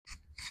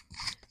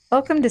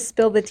Welcome to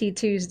Spill the Tea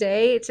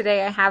Tuesday.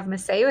 Today I have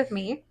Masay with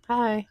me.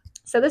 Hi.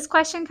 So this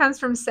question comes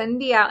from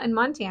Cindy out in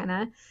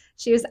Montana.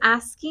 She was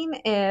asking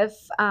if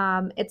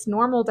it's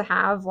normal to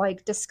have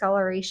like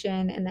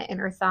discoloration in the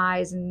inner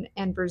thighs and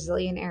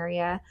Brazilian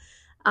area.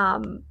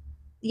 Um,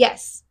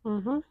 yes,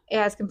 Mm-hmm.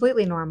 yeah, it's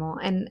completely normal.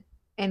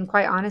 And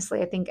quite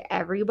honestly, I think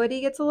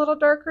everybody gets a little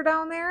darker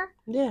down there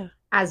Yeah.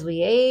 as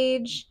we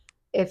age.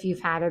 If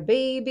you've had a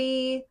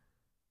baby,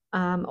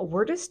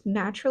 we're just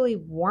naturally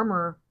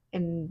warmer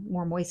and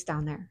more moist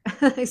down there.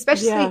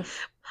 Especially, Yeah.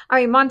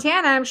 I mean,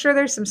 Montana, I'm sure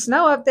there's some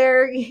snow up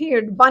there.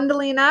 You're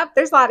bundling up.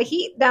 There's a lot of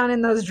heat down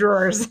in those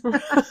drawers.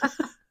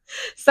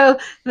 So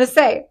let's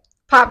say,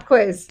 pop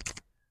quiz.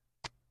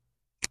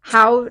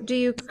 How do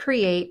you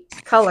create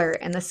color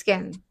in the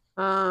skin?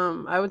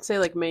 I would say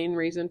like main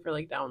reason for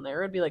like down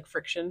there would be like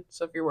friction.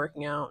 So if you're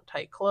working out,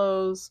 tight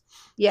clothes,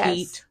 Yes.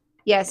 heat,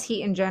 Yes,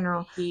 heat in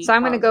general. So heat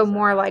I'm going to go causes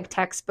more that. like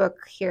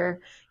textbook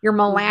here. Your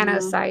Mm-hmm.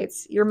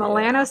 melanocytes. Your Yeah.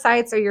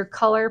 melanocytes are your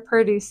color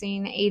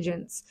producing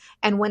agents.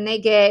 And when they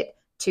get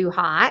too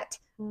hot,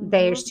 Mm-hmm.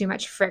 there's too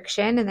much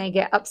friction and they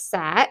get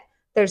upset,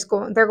 they're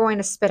going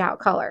to spit out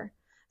color.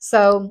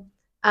 So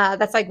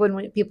that's like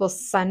when people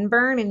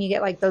sunburn and you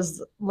get like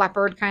those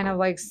leopard kind of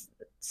like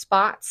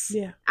spots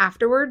Yeah.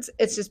 afterwards.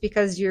 It's just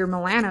because your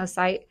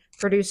melanocyte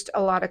produced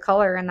a lot of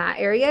color in that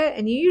area,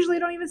 and you usually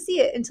don't even see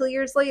it until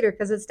years later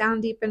because it's down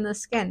deep in the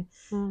skin.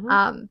 Mm-hmm.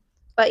 Um,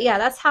 but yeah,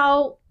 that's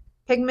how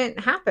pigment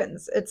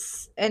happens.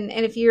 And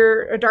if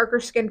you're a darker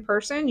skinned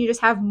person, you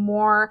just have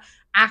more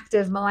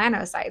active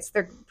melanocytes.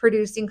 They're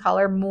producing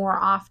color more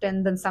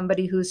often than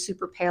somebody who's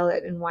super pale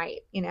and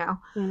white.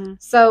 Mm-hmm.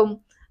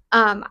 So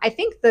I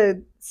think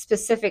the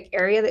specific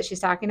area that she's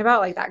talking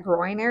about, like that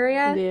groin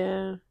area,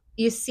 Yeah.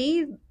 you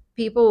see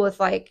people with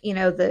like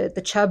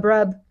the chub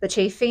rub, the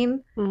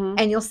chafing, Mm-hmm.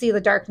 and you'll see the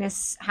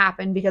darkness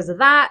happen because of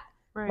that,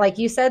 Right. like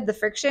you said, the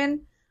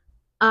friction,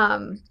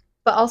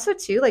 but also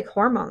too like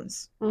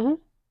hormones. Mm-hmm.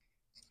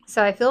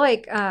 So I feel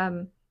like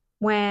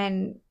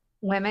when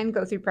women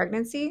go through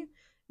pregnancy,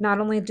 not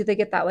only do they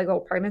get that like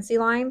little pregnancy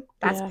line,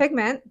 that's Yeah.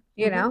 pigment,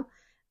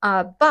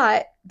 Mm-hmm.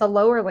 but the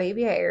lower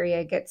labia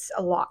area gets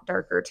a lot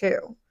darker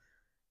too.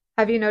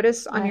 Have you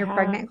noticed on I your have.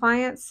 pregnant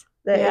clients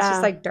that it's just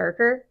Yeah. like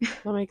darker?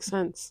 That makes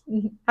sense.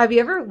 Have you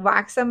ever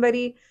whacked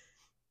somebody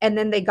and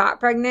then they got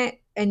pregnant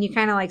and you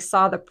kind of like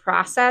saw the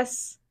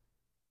process?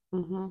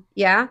 Mm-hmm.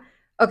 Yeah.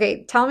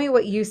 Okay. Tell me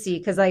what you see.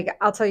 Cause like,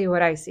 I'll tell you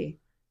what I see.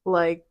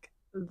 Like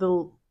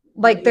the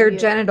Like their labia.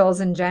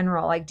 genitals in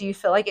general. Like, do you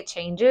feel like it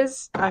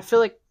changes? I feel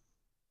like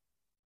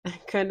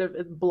kind of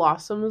it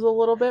blossoms a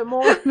little bit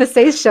more.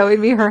 Masay's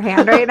showing me her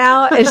hand right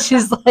now and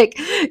she's like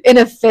in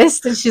a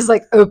fist and she's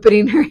like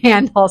opening her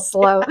hand all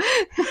slow.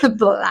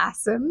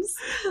 Blossoms.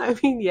 I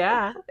mean,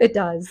 yeah. It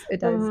does. It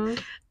does.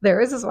 Mm-hmm. There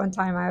was this one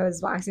time I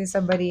was waxing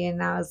somebody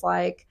and I was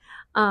like,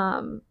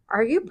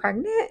 are you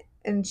pregnant?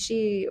 And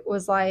she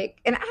was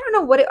like, and I don't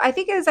know what I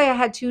think it was. I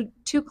had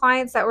two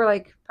clients that were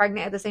like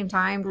pregnant at the same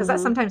time because that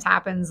Mm-hmm. sometimes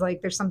happens.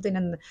 Like there's something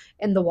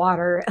in the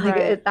water like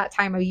Right. at that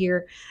time of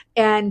year.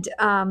 And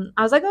I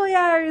was like, oh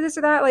yeah, are you this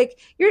or that? Like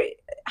you're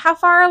how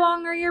far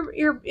along are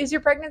is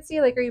your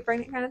pregnancy? Like are you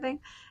pregnant kind of thing?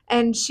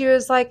 And she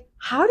was like,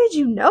 how did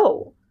you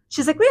know?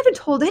 She's like, we haven't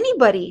told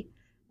anybody.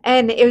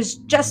 And it was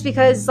just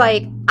because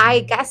like I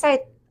guess I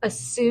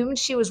assumed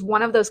she was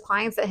one of those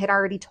clients that had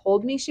already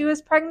told me she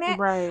was pregnant.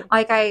 Right.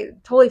 Like I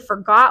totally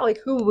forgot like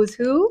who was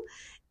who.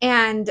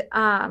 And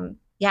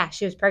yeah,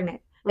 she was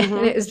pregnant. And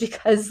Mm-hmm. it was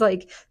because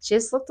like she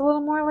just looked a little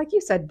more like you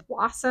said,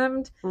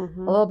 blossomed, a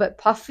Mm-hmm. little bit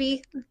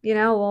puffy, a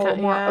little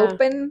more Yeah.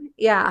 open.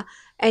 Yeah.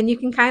 And you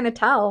can kind of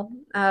tell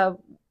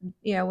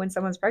when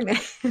someone's pregnant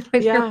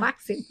when you're Yeah.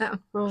 waxing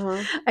them.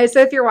 Uh-huh. So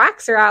if your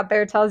waxer out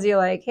there tells you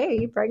like, hey,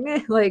 you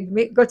pregnant? Like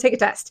go take a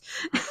test.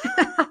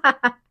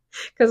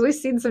 Because we've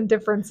seen some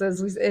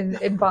differences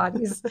in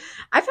bodies.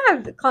 I've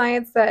had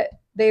clients that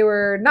they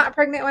were not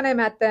pregnant when I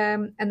met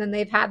them, and then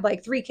they've had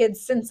like 3 kids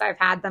since I've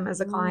had them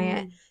as a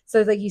client. Mm.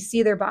 So like you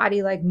see their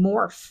body like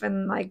morph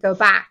and like go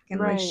back and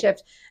like Right.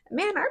 shift.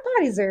 Man, our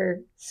bodies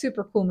are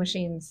super cool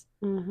machines.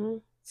 Mm-hmm.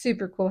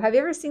 Super cool. Have you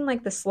ever seen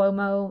like the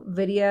slow-mo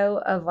video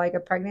of like a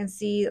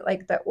pregnancy,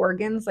 like the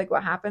organs, like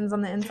what happens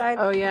on the inside?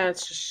 Oh yeah,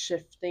 it's just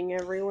shifting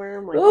everywhere.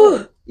 I'm like, Oh,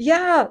 oh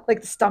yeah.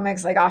 Like the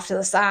stomach's like off to the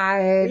yeah,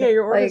 side.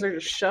 your organs Like, are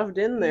just shoved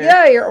in there.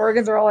 yeah, your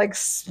organs are all like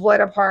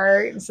split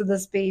apart. And so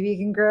this baby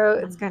can grow.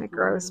 It's kind of Mm-hmm.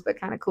 gross, but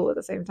kind of cool at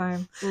the same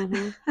time.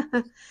 Mm-hmm.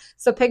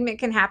 So pigment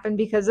can happen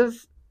because of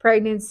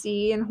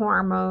pregnancy and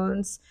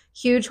hormones,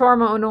 huge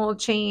hormonal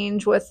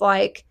change with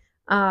like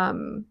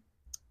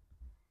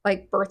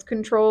birth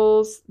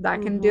controls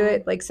that can do Mm-hmm.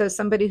 it. Like, so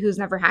somebody who's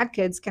never had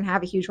kids can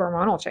have a huge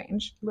hormonal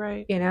change,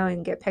 Right.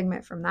 and get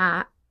pigment from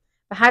that.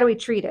 But how do we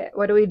treat it?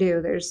 What do we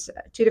do? There's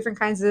 2 different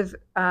kinds of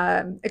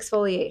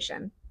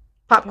exfoliation.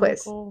 Pop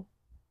quiz.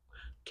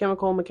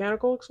 Chemical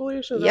mechanical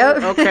exfoliation? Is Yep.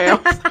 okay, I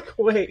was like,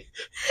 wait.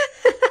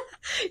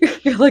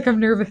 You're like, I'm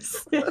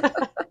nervous.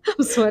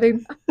 I'm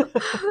sweating.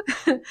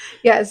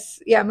 Yes.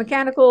 Yeah.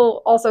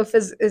 Mechanical also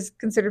is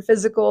considered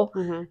physical.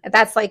 Mm-hmm. And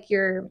that's like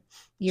your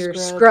your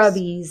Scrubs.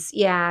 scrubbies,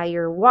 yeah,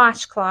 your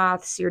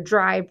washcloths, your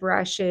dry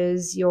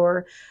brushes,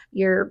 your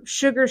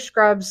sugar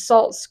scrubs,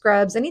 salt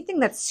scrubs, anything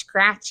that's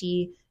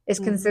scratchy is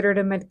Hmm. considered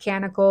a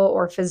mechanical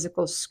or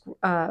physical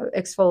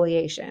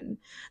exfoliation.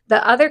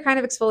 The other kind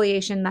of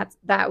exfoliation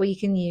that we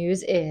can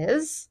use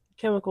is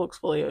Chemical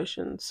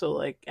exfoliation. So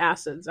like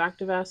acids,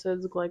 active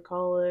acids,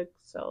 glycolic,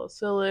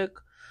 salicylic,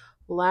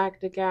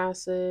 lactic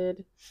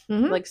acid,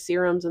 mhm, like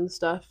serums and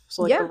stuff.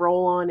 So like the yeah,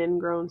 roll-on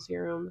ingrown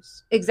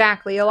serums.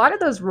 exactly. A lot of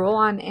those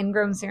roll-on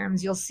ingrown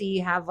serums you'll see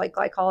have like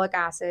glycolic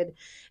acid.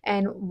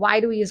 And why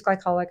do we use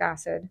glycolic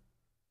acid?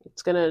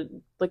 It's gonna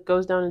like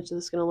goes down into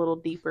the skin a little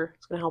deeper.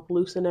 It's gonna help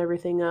loosen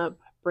everything up,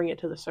 bring it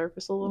to the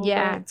surface a little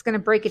Yeah, bit. it's going to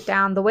break it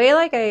down. The way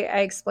like I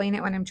explain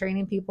it when I'm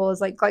training people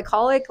is like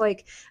glycolic,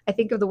 like I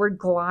think of the word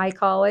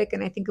glycolic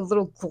and I think of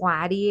little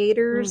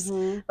gladiators,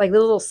 Mm-hmm. like the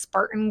little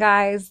Spartan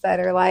guys that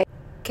are like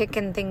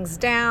kicking things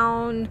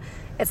down.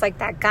 It's like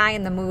that guy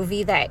in the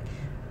movie that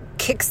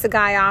kicks the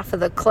guy off of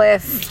the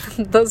cliff.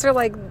 Those are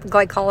like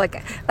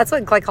glycolic. That's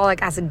what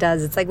glycolic acid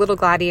does. It's like little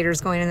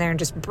gladiators going in there and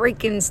just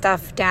breaking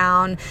stuff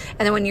down. And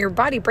then when your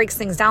body breaks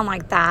things down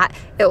like that,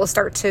 it will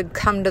start to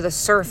come to the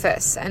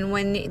surface. And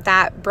when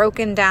that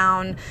broken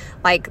down,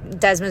 like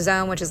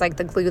desmosome, which is like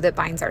the glue that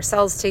binds our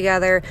cells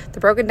together, the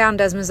broken down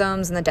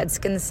desmosomes and the dead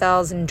skin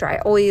cells and dry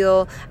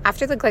oil,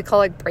 after the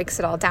glycolic breaks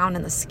it all down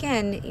in the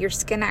skin, your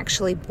skin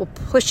actually will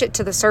push it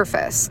to the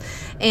surface.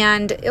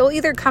 And it'll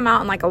either come out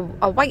in like a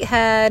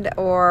whitehead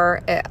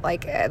or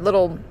like a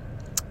little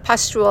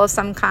pustule of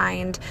some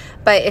kind.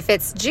 But if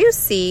it's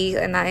juicy,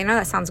 and I know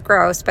that sounds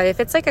gross, but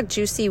if it's like a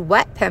juicy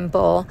wet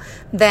pimple,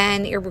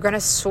 then you're going to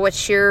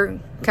switch your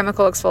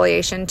chemical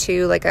exfoliation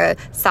to like a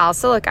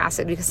salicylic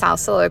acid, because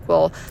salicylic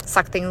will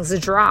suck things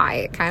dry.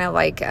 It kind of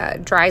like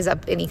dries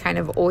up any kind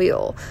of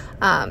oil.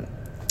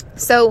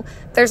 So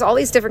there's all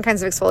these different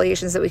kinds of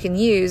exfoliations that we can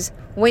use.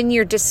 When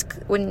you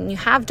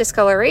have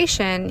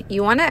discoloration,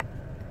 you want to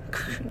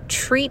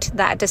treat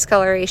that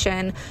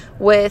discoloration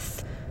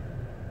with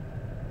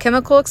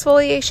chemical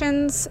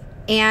exfoliations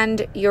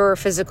and your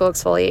physical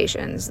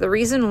exfoliations. The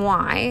reason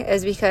why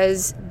is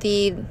because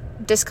the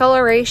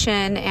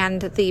discoloration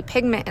and the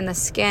pigment in the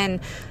skin,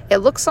 it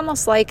looks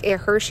almost like a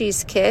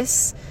Hershey's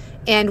Kiss.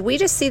 And we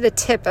just see the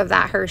tip of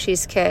that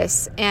Hershey's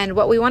Kiss. And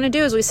what we want to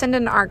do is we send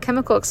in our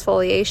chemical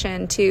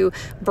exfoliation to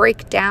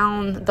break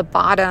down the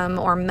bottom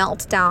or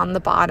melt down the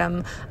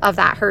bottom of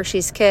that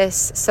Hershey's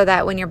Kiss, so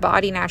that when your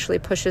body naturally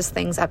pushes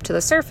things up to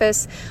the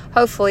surface,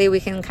 hopefully we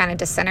can kind of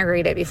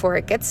disintegrate it before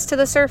it gets to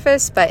the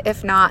surface. But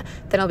if not,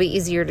 then it'll be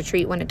easier to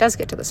treat when it does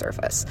get to the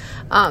surface.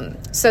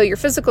 So your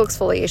physical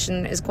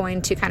exfoliation is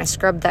going to kind of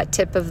scrub that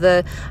tip of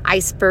the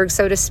iceberg,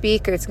 so to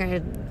speak, or it's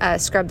going to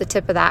scrub the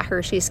tip of that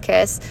Hershey's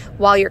Kiss,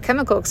 while your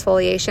chemical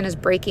exfoliation is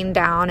breaking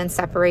down and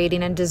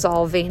separating and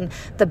dissolving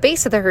the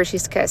base of the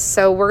Hershey's Kiss.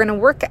 So we're going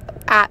to work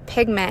at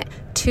pigment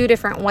two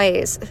different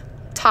ways: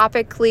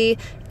 topically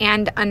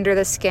and under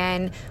the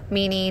skin,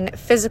 meaning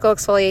physical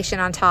exfoliation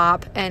on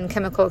top and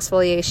chemical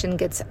exfoliation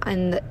gets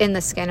in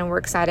the skin and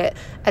works at it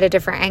at a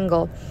different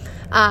angle.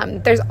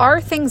 There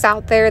are things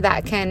out there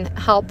that can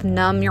help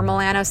numb your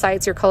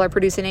melanocytes, your color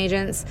producing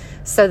agents,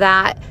 so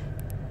that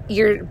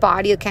your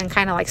body can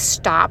kind of like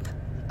stop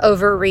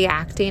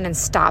overreacting and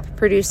stop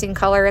producing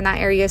color in that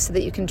area, so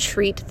that you can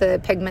treat the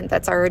pigment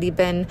that's already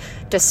been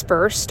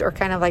dispersed or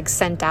kind of like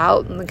sent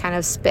out and kind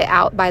of spit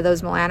out by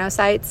those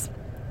melanocytes.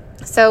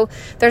 So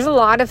there's a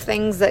lot of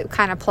things that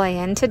kind of play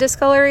into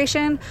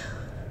discoloration.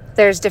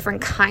 There's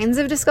different kinds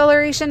of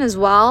discoloration as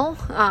well.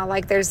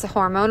 Like there's the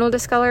hormonal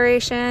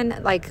discoloration,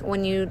 like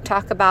when you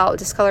talk about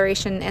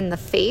discoloration in the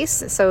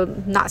face, so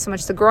not so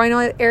much the groin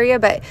area,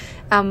 but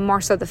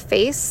more so the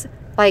face.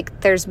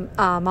 Like there's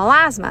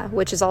melasma,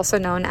 which is also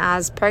known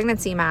as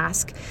pregnancy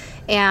mask.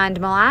 And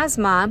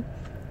melasma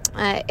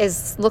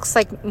looks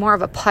like more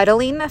of a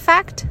puddling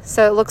effect.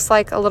 So it looks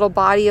like a little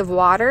body of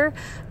water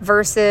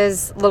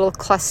versus little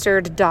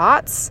clustered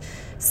dots.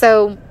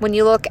 So when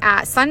you look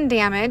at sun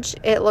damage,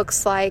 it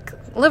looks like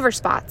liver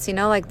spots,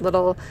 like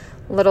little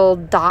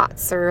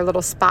dots or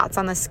little spots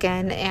on the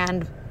skin.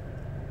 And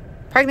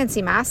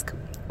pregnancy mask,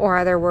 or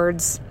other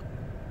words,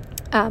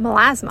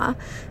 melasma,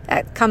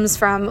 that comes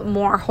from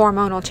more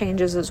hormonal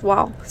changes as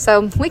well.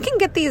 So we can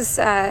get these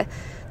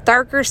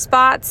darker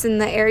spots in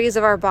the areas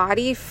of our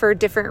body for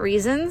different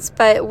reasons,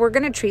 but we're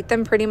going to treat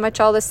them pretty much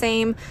all the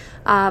same.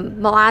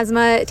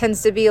 Melasma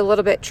tends to be a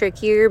little bit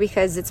trickier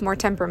because it's more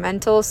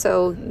temperamental,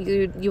 so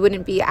you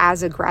wouldn't be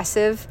as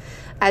aggressive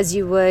as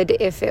you would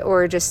if it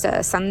were just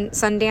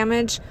sun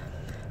damage.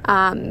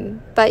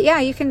 But yeah,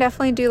 you can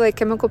definitely do like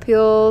chemical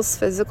peels,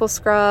 physical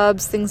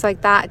scrubs, things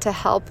like that to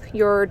help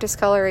your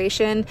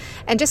discoloration.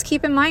 And just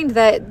keep in mind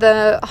that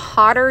the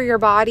hotter your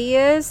body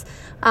is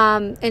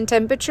in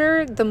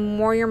temperature, the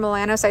more your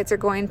melanocytes are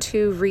going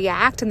to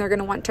react, and they're going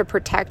to want to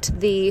protect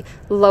the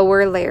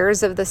lower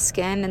layers of the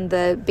skin and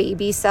the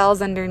baby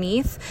cells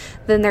underneath.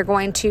 Then they're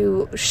going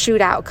to shoot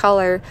out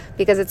color,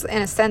 because it's,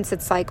 in a sense,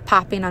 it's like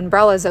popping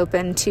umbrellas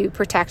open to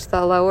protect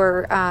the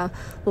lower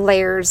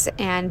layers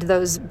and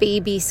those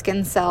baby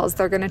skin cells.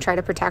 They're going to try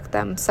to protect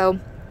them. So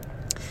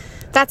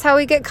That's how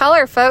we get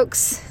color,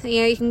 folks.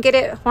 You can get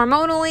it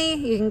hormonally.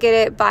 You can get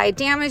it by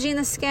damaging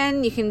the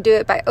skin. You can do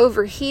it by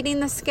overheating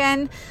the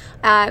skin.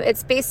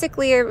 It's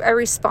basically a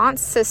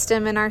response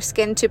system in our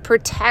skin to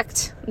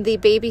protect the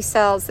baby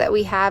cells that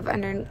we have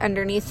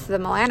underneath the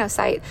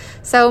melanocyte.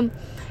 So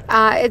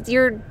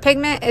your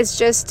pigment is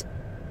just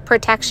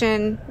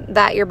protection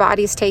that your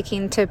body's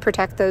taking to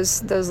protect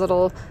those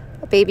little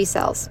baby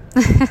cells.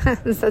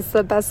 That's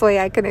the best way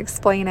I can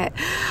explain it.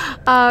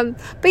 But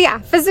yeah,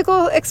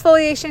 physical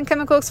exfoliation,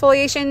 chemical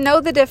exfoliation,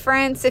 know the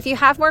difference. If you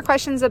have more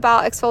questions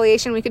about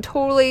exfoliation, we could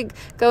totally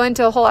go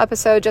into a whole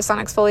episode just on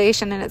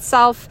exfoliation in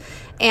itself.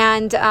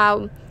 And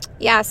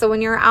so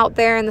when you're out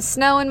there in the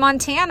snow in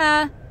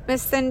Montana,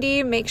 Miss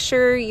Cindy, make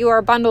sure you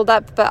are bundled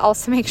up, but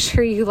also make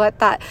sure you let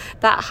that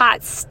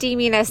hot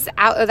steaminess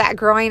out of that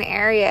groin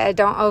area.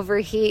 Don't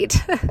overheat,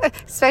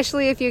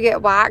 especially if you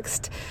get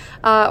waxed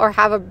or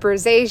have a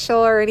brusacial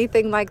or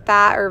anything like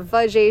that, or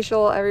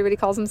vajacial. Everybody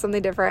calls them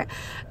something different.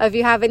 If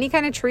you have any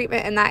kind of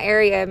treatment in that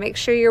area, make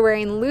sure you're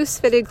wearing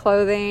loose-fitted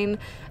clothing.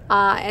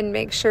 And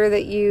make sure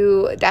that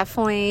you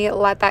definitely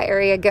let that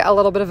area get a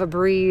little bit of a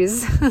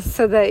breeze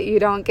so that you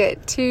don't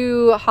get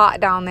too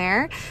hot down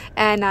there,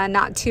 and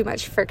not too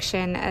much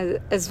friction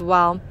as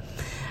well.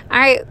 All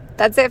right,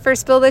 that's it for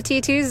Spill the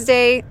Tea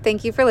Tuesday.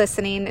 Thank you for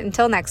listening.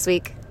 Until next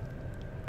week.